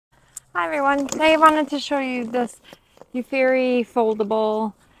Hi everyone, today I wanted to show you this Ufiri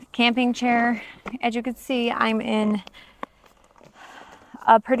foldable camping chair. As you can see, I'm in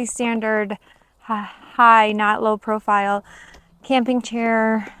a pretty standard high, not low profile camping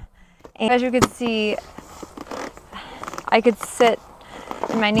chair. And as you can see, I could sit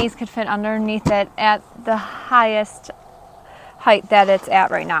and my knees could fit underneath it at the highest height that it's at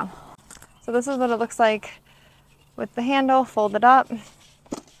right now. So this is what it looks like with the handle folded up.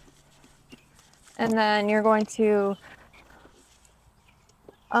 And then you're going to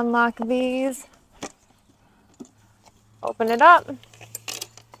unlock these, open it up.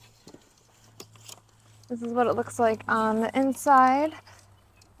 This is what it looks like on the inside.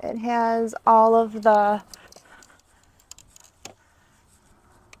 It has all of the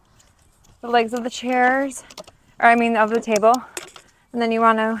legs of the chairs, or I mean of the table. And then you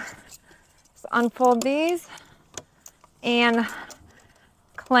want to unfold these and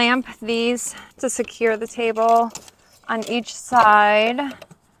clamp these to secure the table on each side.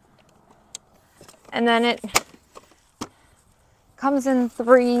 And then it comes in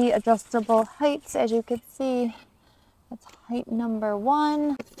 3 adjustable heights, as you can see. That's height number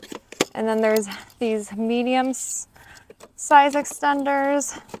 1. And then there's these medium size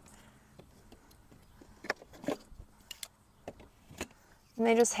extenders. And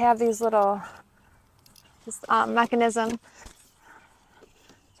they just have these little mechanism to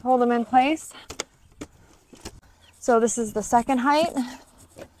hold them in place. So this is the second height.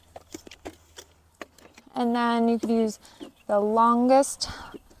 And then you could use the longest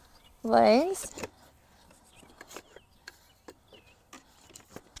legs.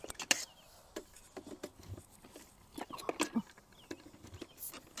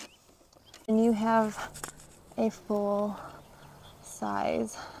 And you have a full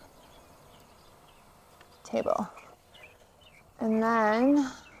size table. And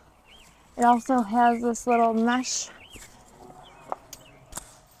then it also has this little mesh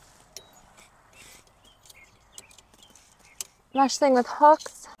thing with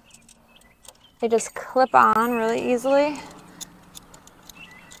hooks. They just clip on really easily.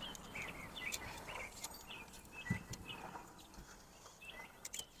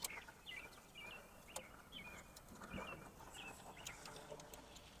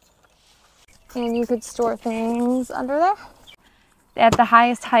 And you could store things under there. At the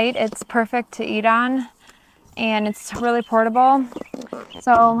highest height, it's perfect to eat on, and it's really portable.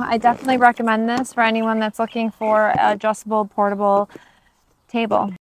 So I definitely recommend this for anyone that's looking for an adjustable portable table.